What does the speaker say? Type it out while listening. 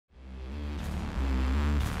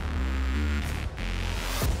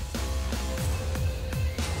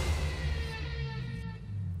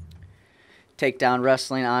Takedown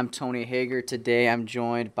Wrestling. I'm Tony Hager. Today I'm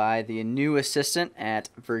joined by the new assistant at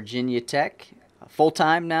Virginia Tech,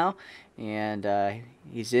 full-time now, and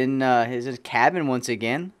he's in his cabin once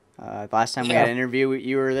again. Last time we had an interview,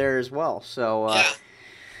 you were there as well. So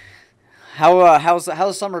how's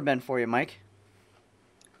the summer been for you, Mike?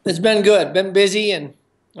 It's been good. Been busy, and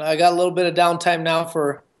I got a little bit of downtime now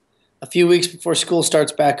for a few weeks before school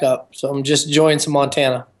starts back up. So I'm just enjoying some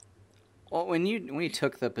Montana. Well, when you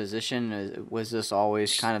took the position, was this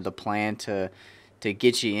always kind of the plan to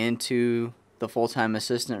get you into the full-time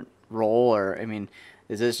assistant role, or I mean,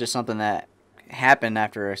 is this just something that happened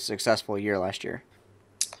after a successful year last year?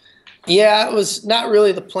 Yeah, it was not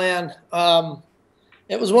really the plan.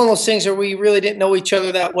 It was one of those things where we really didn't know each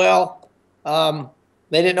other that well.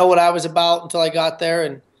 They didn't know what I was about until I got there,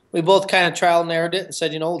 and we both kind of trial and errored it and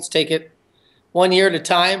said, let's take it 1 year at a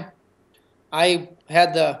time. I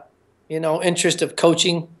had the interest of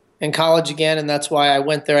coaching in college again, and that's why I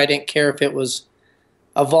went there. I didn't care if it was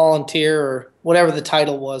a volunteer or whatever the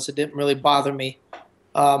title was. It didn't really bother me.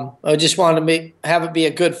 I just wanted to have it be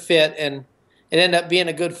a good fit, and it ended up being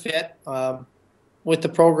a good fit with the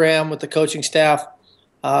program, with the coaching staff.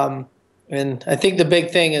 And I think the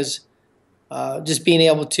big thing is just being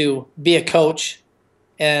able to be a coach,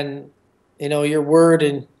 and your word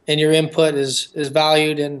and your input is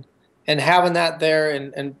valued, and having that there,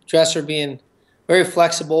 and Dresser being very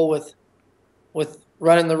flexible with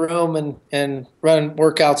running the room and running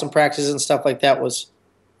workouts and practices and stuff like that was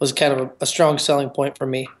kind of a strong selling point for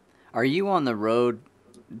me. Are you on the road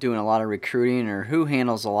doing a lot of recruiting, or who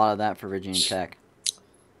handles a lot of that for Virginia Tech?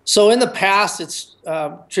 So in the past, it's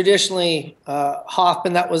traditionally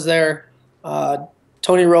Hoffman that was there,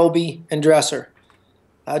 Tony Roby, and Dresser.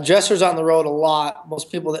 Dresser's on the road a lot.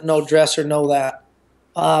 Most people that know Dresser know that.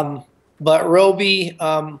 But Roby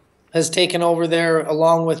has taken over there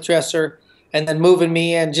along with Dresser, and then moving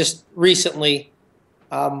me in just recently.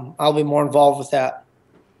 I'll be more involved with that.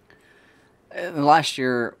 Last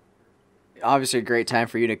year, obviously a great time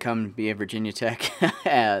for you to come be at Virginia Tech,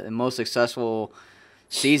 the most successful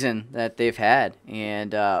season that they've had.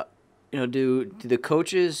 And do the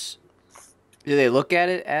coaches, do they look at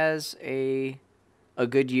it as a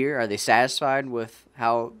good year? Are they satisfied with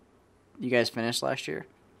how you guys finished last year?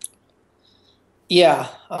 Yeah.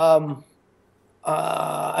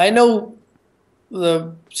 I know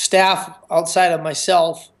the staff outside of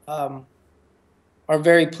myself are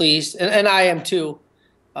very pleased, and I am too.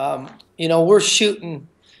 We're shooting.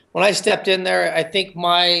 When I stepped in there, I think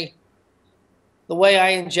the way I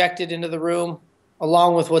injected into the room,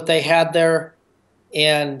 along with what they had there,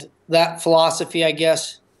 and that philosophy, I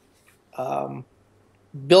guess,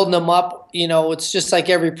 building them up, it's just like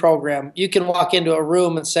every program. You can walk into a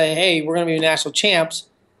room and say, hey, we're going to be national champs,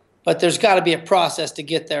 but there's got to be a process to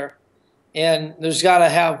get there. And there's got to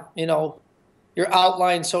have, your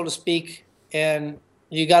outline, so to speak, and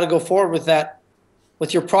you got to go forward with that,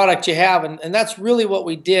 with your product you have. And that's really what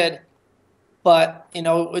we did. But,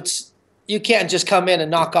 you can't just come in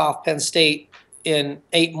and knock off Penn State in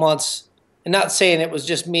 8 months. And not saying it was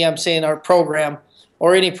just me, I'm saying our program,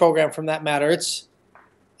 or any program from that matter.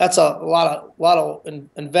 That's a lot of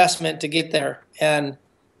investment to get there, and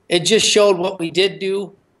it just showed what we did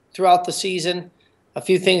do throughout the season. A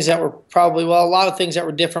few things that were a lot of things that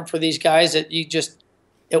were different for these guys that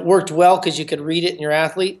it worked well because you could read it in your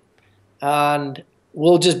athlete, and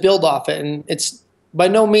we'll just build off it. And it's by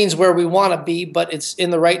no means where we want to be, but it's in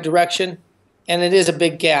the right direction, and it is a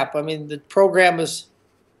big gap. I mean, the program has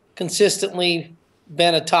consistently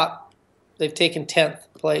been a top. They've taken 10th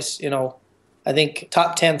place, I think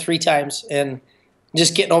top 10 3 times, and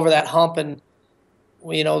just getting over that hump. And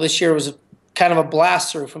this year was kind of a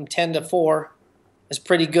blast through from 10 to 4. It's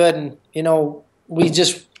pretty good. And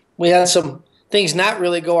we had some things not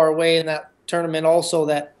really go our way in that tournament also,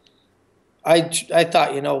 that I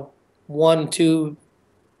thought 1-2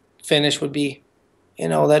 finish would be,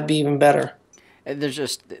 that'd be even better.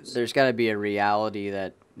 There's got to be a reality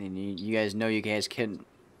that you guys can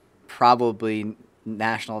probably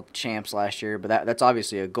national champs last year, but that's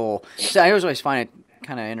obviously a goal. So I always find it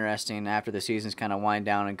kind of interesting after the season's kind of wind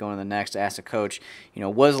down and going to the next to ask the coach,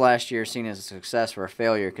 was last year seen as a success or a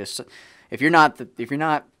failure? Because if you're not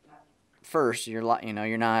first, you're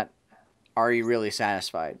not. Are you really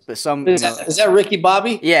satisfied? But is that Ricky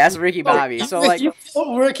Bobby? Yeah, that's Ricky Bobby. So you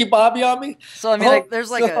Ricky Bobby on me. So I mean,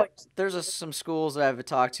 there's some schools that I've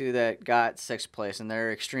talked to that got 6th place, and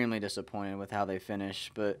they're extremely disappointed with how they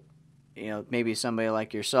finished. But maybe somebody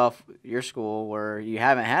like yourself, your school, where you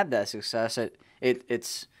haven't had that success,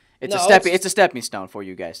 it's a stepping stone for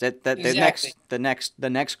you guys. Exactly. The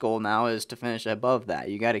next goal now is to finish above that.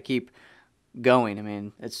 You got to keep going. I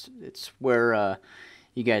mean, it's where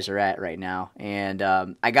you guys are at right now, and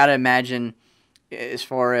I gotta imagine, as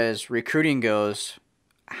far as recruiting goes,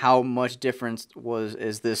 how much difference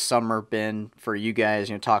is this summer been for you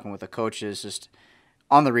guys? Talking with the coaches, just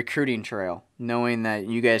on the recruiting trail, knowing that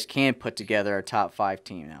you guys can put together a top 5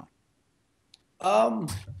 team now.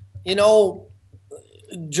 You know,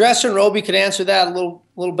 Dresser and Roby could answer that a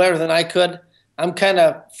little better than I could. I'm kind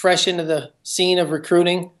of fresh into the scene of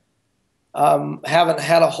recruiting. Haven't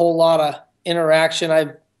had a whole lot of interaction.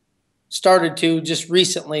 I've started to just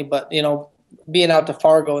recently, but being out to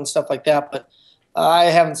Fargo and stuff like that. But I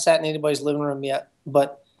haven't sat in anybody's living room yet.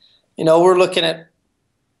 But we're looking at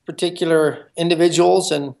particular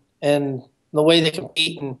individuals and the way they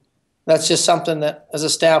compete, and that's just something that as a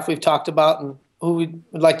staff we've talked about and who we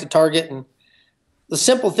would like to target. And the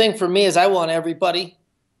simple thing for me is I want everybody,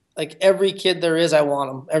 like every kid there is, I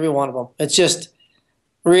want them, every one of them. It's just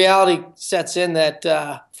reality sets in that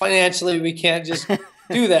financially we can't just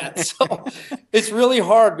do that. So it's really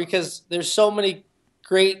hard because there's so many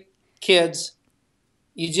great kids.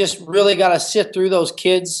 You just really got to sift through those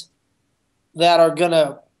kids that are going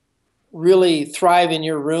to really thrive in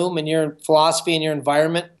your room and your philosophy and your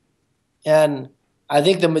environment. And I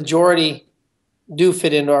think the majority do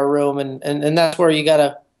fit into our room, and that's where you got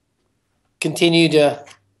to continue to,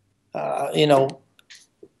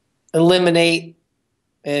 eliminate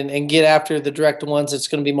and get after the direct ones that's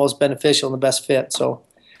going to be most beneficial and the best fit. So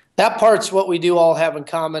that part's what we do all have in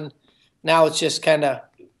common. Now it's just kind of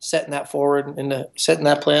setting that forward and setting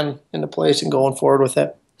that plan into place and going forward with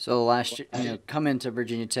it. So last year, coming to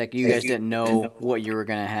Virginia Tech, you guys didn't know what you were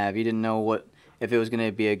going to have. You didn't know if it was going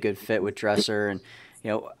to be a good fit with Dresser. And,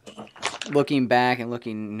 looking back and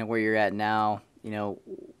looking where you're at now,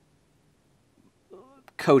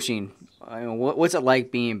 coaching, what's it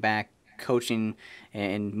like being back coaching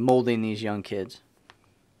and molding these young kids?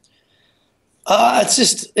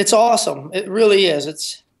 It's awesome. It really is.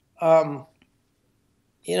 It's, being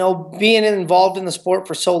involved in the sport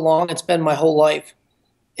for so long, it's been my whole life.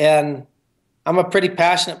 And I'm a pretty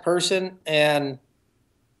passionate person, and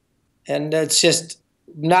it's just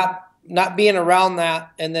not being around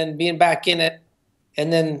that and then being back in it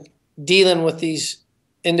and then dealing with these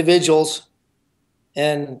individuals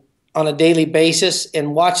and on a daily basis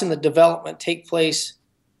and watching the development take place.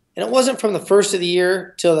 And it wasn't from the first of the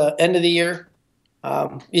year till the end of the year.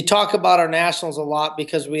 You talk about our nationals a lot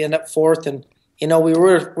because we end up fourth, and we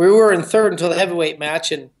were in third until the heavyweight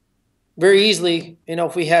match, and very easily,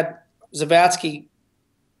 if we had Zadick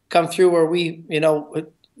come through where we,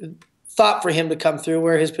 thought for him to come through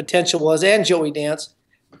where his potential was, and Joey Dance,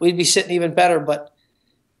 we'd be sitting even better. But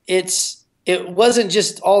it wasn't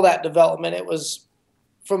just all that development. It was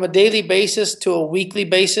from a daily basis to a weekly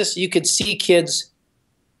basis. You could see kids,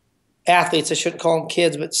 athletes, I shouldn't call them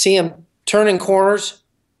kids, but see them turning corners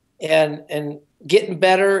and getting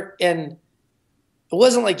better. And it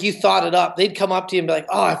wasn't like you thought it up. They'd come up to you and be like,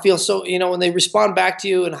 oh, I feel so, when they respond back to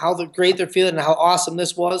you and how great they're feeling and how awesome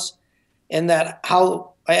this was. And that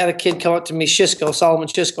how I had a kid come up to me, Solomon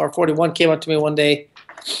Shisco, our 41, came up to me one day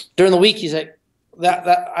during the week. He's like,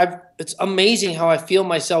 it's amazing how I feel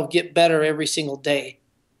myself get better every single day.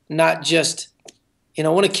 Not just,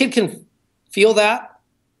 when a kid can feel that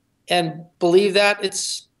and believe that,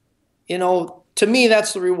 it's, to me,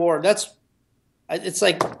 that's the reward. It's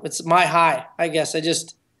my high, I guess.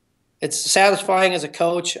 It's satisfying as a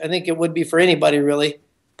coach. I think it would be for anybody really,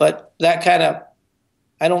 but that kind of,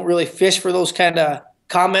 I don't really fish for those kind of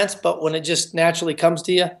comments, but when it just naturally comes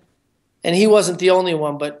to you, and he wasn't the only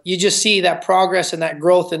one, but you just see that progress and that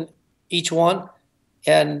growth in each one.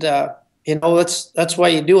 And, that's why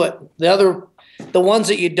you do it. The ones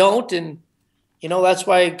that you don't, and, that's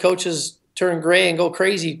why coaches turn gray and go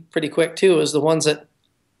crazy pretty quick too, is the ones that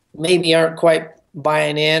maybe aren't quite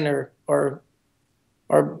buying in or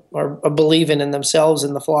believing in themselves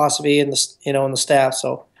and the philosophy and and the staff.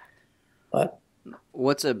 So, but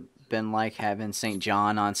what's it been like having St.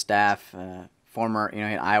 John on staff, former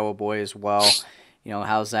an Iowa boy as well?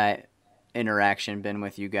 How's that interaction been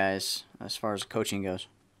with you guys as far as coaching goes?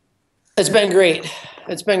 It's been great.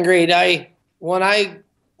 It's been great. When I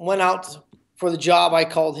went out for the job, I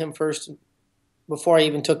called him first before I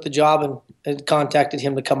even took the job and contacted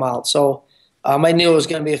him to come out. So I knew it was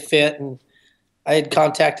going to be a fit, and I had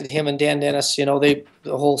contacted him and Dan Dennis, the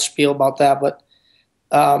whole spiel about that. But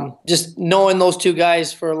just knowing those two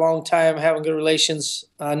guys for a long time, having good relations,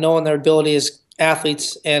 knowing their ability as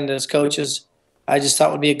athletes and as coaches, I just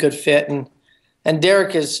thought would be a good fit. And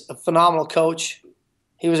Derek is a phenomenal coach.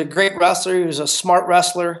 He was a great wrestler. He was a smart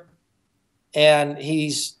wrestler. And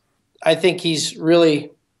I think he's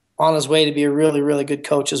really on his way to be a really, really good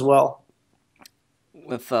coach as well.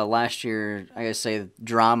 With last year, I gotta say,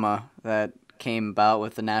 drama that came about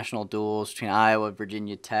with the national duels between Iowa,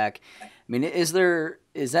 Virginia Tech. I mean, is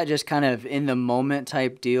that just kind of in the moment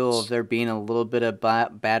type deal of there being a little bit of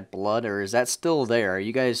bad blood, or is that still there? Are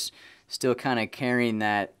you guys still kind of carrying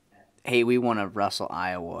that? Hey, we want to wrestle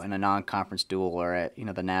Iowa in a non-conference duel or at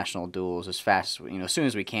the national duels as fast as as soon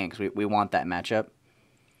as we can because we want that matchup.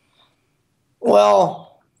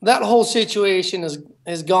 Well, that whole situation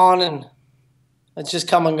is gone, and it's just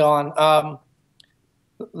come and gone.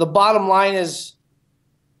 The bottom line is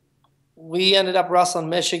we ended up wrestling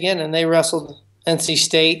Michigan, and they wrestled NC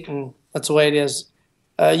State, and that's the way it is.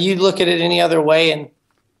 You look at it any other way, and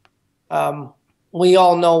we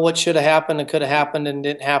all know what should have happened and could have happened and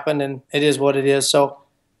didn't happen, and it is what it is. So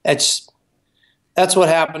that's what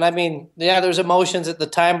happened. I mean, yeah, there's emotions at the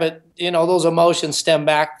time, but those emotions stem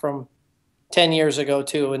back from 10 years ago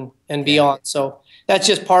too, and beyond. So that's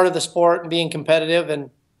just part of the sport and being competitive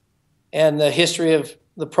and the history of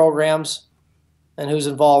the programs and who's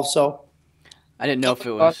involved. So I didn't know if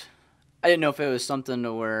it was something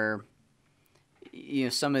to where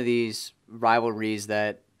some of these rivalries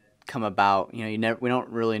that come about, we don't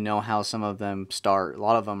really know how some of them start. A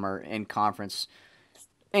lot of them are in conference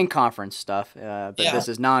stuff, but This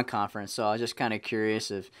is non-conference. So I was just kind of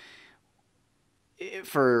curious if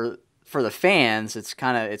for the fans, it's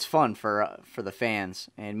fun for the fans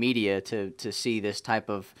and media to see this type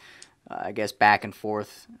of I guess back and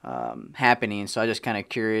forth happening. So I just kind of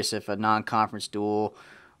curious if a non-conference duel,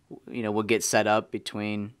 will get set up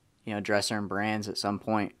between Dresser and Brands at some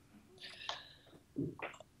point.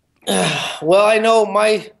 Well, I know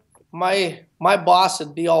my boss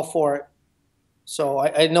would be all for it, so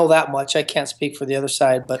I know that much. I can't speak for the other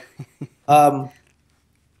side, but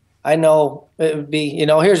I know it would be.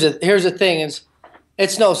 Here's the thing: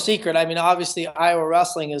 it's no secret. I mean, obviously, Iowa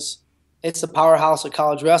wrestling it's the powerhouse of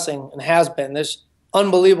college wrestling and has been. There's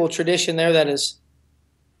unbelievable tradition there that is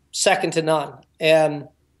second to none, and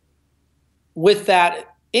with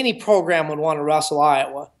that, any program would want to wrestle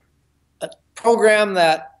Iowa. A program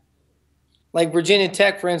that, like Virginia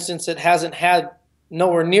Tech, for instance, that hasn't had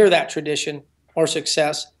nowhere near that tradition or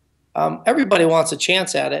success, everybody wants a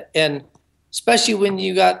chance at it. And especially when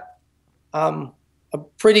you got a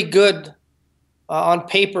pretty good on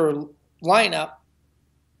paper lineup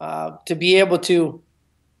to be able to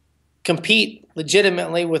compete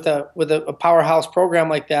legitimately with a powerhouse program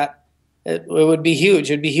like that, it would be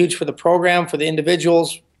huge. It would be huge for the program, for the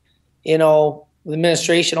individuals, the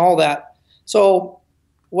administration, all that. So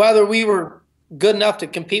whether we were good enough to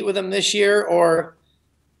compete with them this year or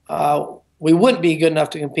we wouldn't be good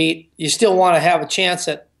enough to compete, you still want to have a chance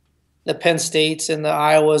at the Penn States and the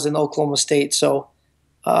Iowas and the Oklahoma State. So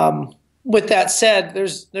with that said,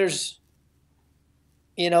 there's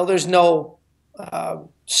no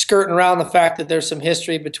skirting around the fact that there's some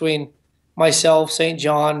history between myself, St.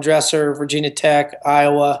 John, Dresser, Virginia Tech,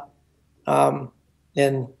 Iowa, and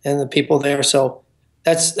the people there. So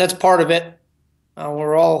that's part of it.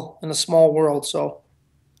 We're all in a small world, so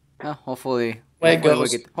hopefully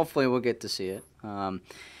we'll get to see it.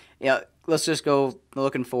 Let's just go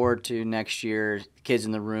looking forward to next year. Kids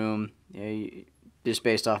in the room, just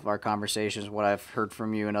based off of our conversations, what I've heard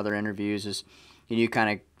from you in other interviews is you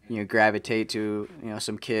kind of gravitate to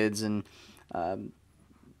some kids, and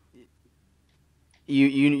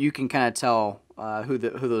you can kind of tell who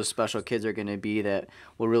those special kids are going to be that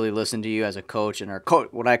will really listen to you as a coach and are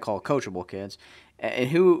what I call coachable kids. And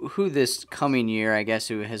who this coming year, I guess,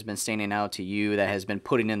 who has been standing out to you, that has been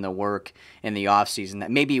putting in the work in the off season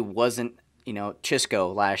that maybe wasn't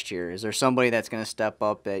Chisco last year? Is there somebody that's going to step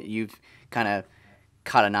up that you've kind of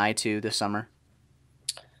caught an eye to this summer?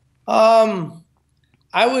 Nobody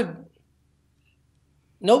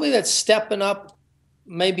that's stepping up,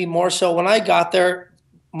 maybe more so. When I got there,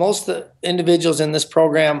 most of the individuals in this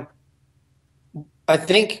program, I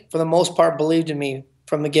think for the most part, believed in me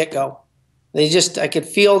from the get-go. I could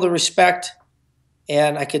feel the respect,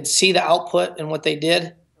 and I could see the output and what they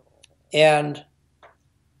did. And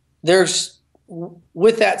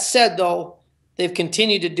with that said, though, they've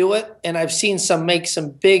continued to do it, and I've seen make some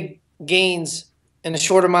big gains in a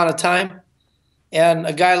short amount of time. And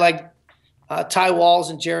a guy like Ty Walls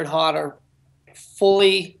and Jared Hott are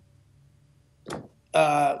fully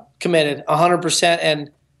committed, 100%,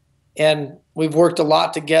 and we've worked a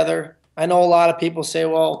lot together. I know a lot of people say,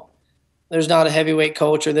 well, there's not a heavyweight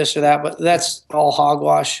coach or this or that, but that's all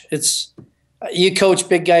hogwash. You coach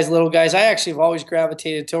big guys, little guys. I actually have always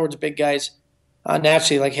gravitated towards big guys,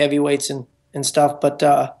 naturally, like heavyweights and stuff. But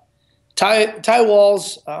Ty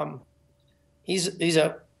Walls, he's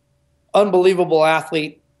a unbelievable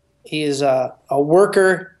athlete. He is a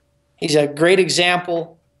worker. He's a great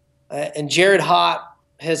example. And Jared Hott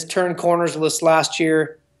has turned corners this last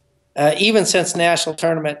year, even since the national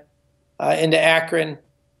tournament into Akron.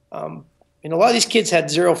 A lot of these kids had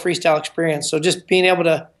zero freestyle experience, so just being able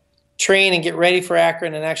to train and get ready for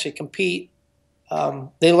Akron and actually compete,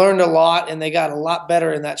 they learned a lot, and they got a lot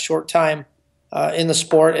better in that short time in the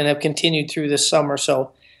sport, and have continued through this summer.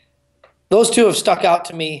 So those two have stuck out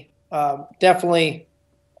to me, definitely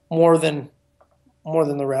more than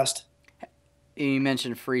the rest. You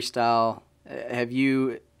mentioned freestyle.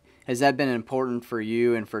 Has that been important for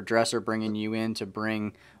you and for Dresser bringing you in to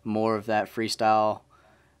bring more of that freestyle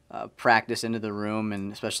practice into the room,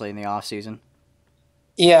 and especially in the off season?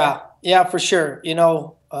 Yeah, for sure.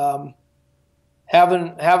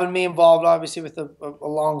 Having me involved, obviously, with a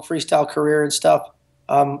long freestyle career and stuff,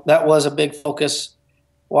 that was a big focus.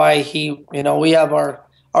 Why we have our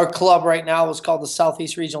club right now is called the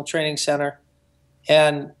Southeast Regional Training Center,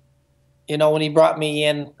 and when he brought me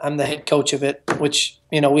in, I'm the head coach of it, which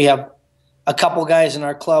we have a couple guys in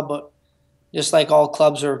our club, but just like all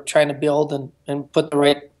clubs are trying to build and put the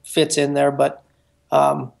right fits in there. But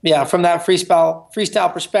from that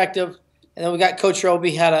freestyle perspective, and then we got Coach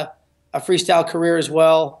Roby had a freestyle career as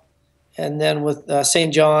well, and then with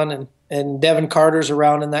St. John and Devin Carter's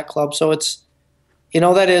around in that club. So it's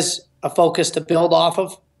that is a focus to build off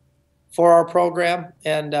of for our program,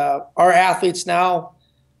 and our athletes now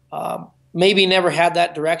maybe never had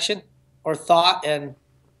that direction or thought. And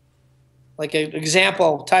like an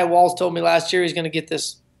example, Ty Walls told me last year he's going to get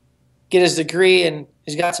his degree, and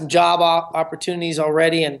he's got some job opportunities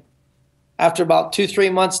already. And after about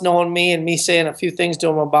 2-3 months knowing me and me saying a few things to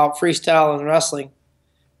him about freestyle and wrestling,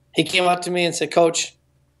 he came up to me and said, "Coach,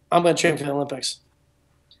 I'm going to train for the Olympics."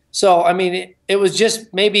 So, it was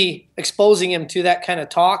just maybe exposing him to that kind of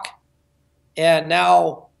talk. And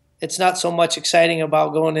now it's not so much exciting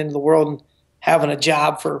about going into the world and having a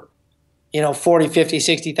job for, $40,000,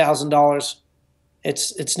 $50,000, $60,000.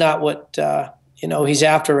 It's not what, he's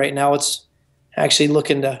after right now. It's actually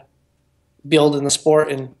looking to build in the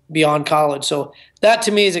sport and beyond college. So that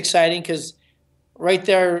to me is exciting, because right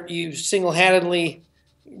there you single-handedly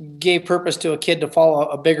gave purpose to a kid to follow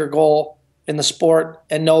a bigger goal in the sport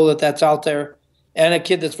and know that that's out there, and a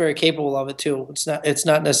kid that's very capable of it too. It's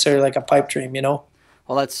not necessarily like a pipe dream, Well,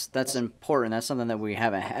 that's important. That's something that we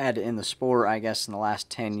haven't had in the sport, I guess, in the last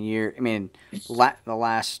 10 years. The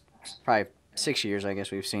last probably 6 years, I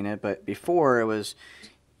guess we've seen it. But before, it was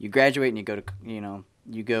you graduate and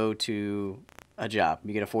you go to a job.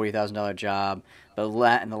 You get a $40,000 job. But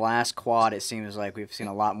in the last quad, it seems like we've seen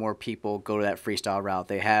a lot more people go to that freestyle route.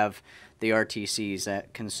 They have the RTCs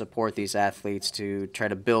that can support these athletes to try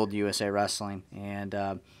to build USA Wrestling.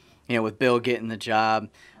 And with Bill getting the job,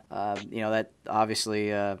 that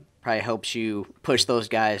obviously probably helps you push those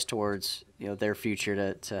guys towards their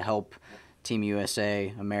future to help Team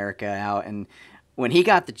USA America out. And when he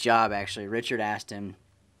got the job, actually, Richard asked him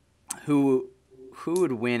who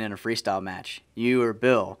would win in a freestyle match, you or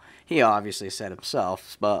Bill. He obviously said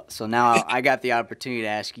himself. But so now I got the opportunity to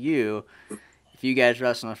ask you, if you guys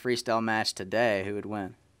wrestle in a freestyle match today, who would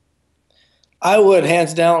win? I would,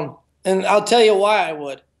 hands down. And I'll tell you why I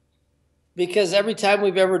would. Because every time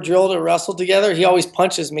we've ever drilled or wrestled together, he always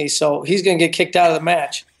punches me, so he's going to get kicked out of the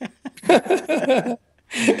match.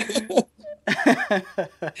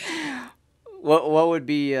 What would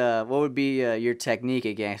be your technique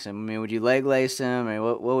against him? Would you leg lace him?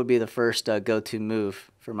 What would be the first go-to move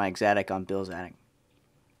for Mike Zadick on Bill Zadick?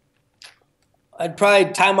 I'd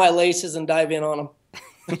probably tie my laces and dive in on him.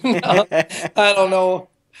 No, I don't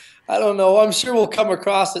know. I'm sure we'll come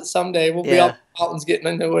across it someday. We'll be up in the mountains getting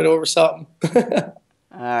into it over something. All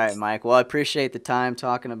right, Mike. Well, I appreciate the time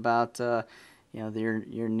talking about your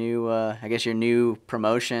new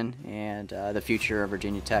promotion and the future of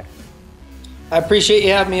Virginia Tech. I appreciate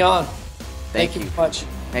you having me on. Thank you much.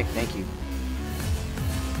 Thank you.